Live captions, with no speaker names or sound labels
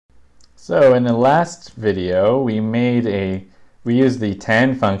So in the last video, we used the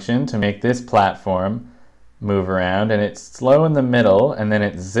tan function to make this platform move around, and it's slow in the middle, and then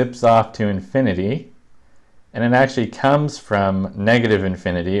it zips off to infinity, and it actually comes from negative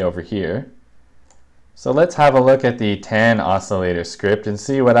infinity over here. So let's have a look at the tan oscillator script and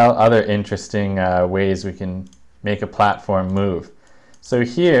see what other interesting ways we can make a platform move. So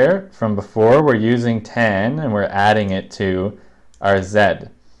here, from before, we're using tan and we're adding it to our z.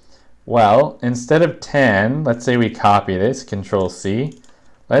 Well, instead of tan, let's say we copy this, Control C.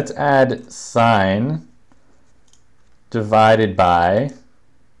 Let's add sine divided by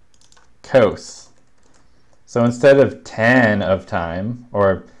cos. So instead of tan of time,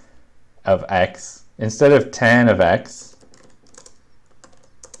 or of x, instead of tan of x,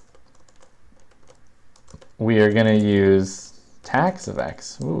 we are going to use tax of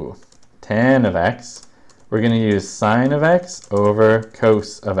x. Ooh, tan of x. We're going to use sine of x over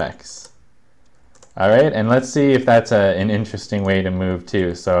cos of x. All right, and let's see if that's an interesting way to move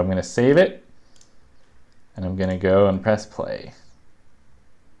too. So I'm going to save it, and I'm going to go and press play.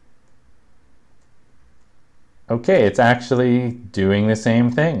 Okay, it's actually doing the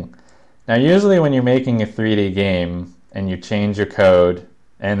same thing. Now usually when you're making a 3D game and you change your code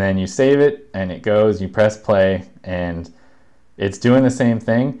and then you save it and it goes, you press play and it's doing the same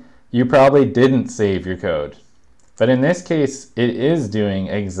thing, you probably didn't save your code. But in this case, it is doing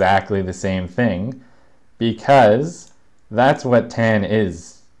exactly the same thing because that's what tan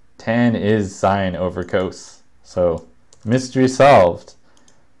is. Tan is sine over cos. So mystery solved.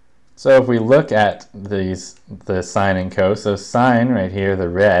 So if we look at the sine and cos, so sine right here, the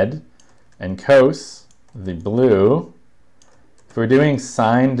red, and cos, the blue, if we're doing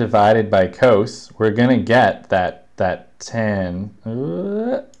sine divided by cos, we're going to get that tan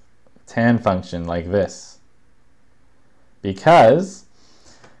function like this. Because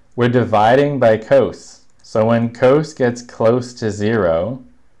we're dividing by cos. So when cos gets close to 0,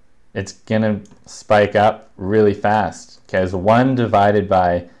 it's going to spike up really fast because 1 divided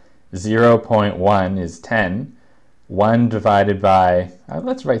by 0.1 is 10. 1 divided by,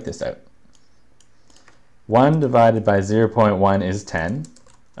 let's write this out. 1 divided by 0.1 is 10.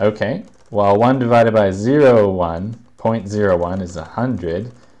 Okay, well 1 divided by 0.01 is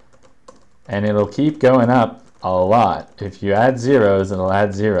 100. And it'll keep going up a lot. If you add zeros, it'll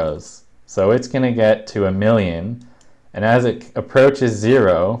add zeros. So it's going to get to 1,000,000. And as it approaches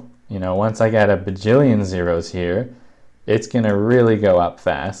 0, you know, once I get a bajillion zeros here, it's going to really go up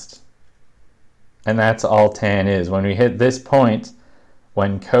fast. And that's all tan is. When we hit this point,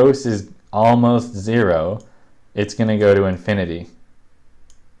 when cos is almost 0, it's going to go to infinity.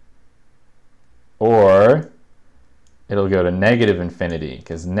 Or it'll go to negative infinity,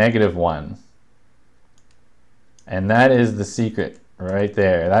 because -1. And that is the secret right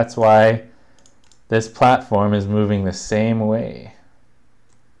there. That's why this platform is moving the same way.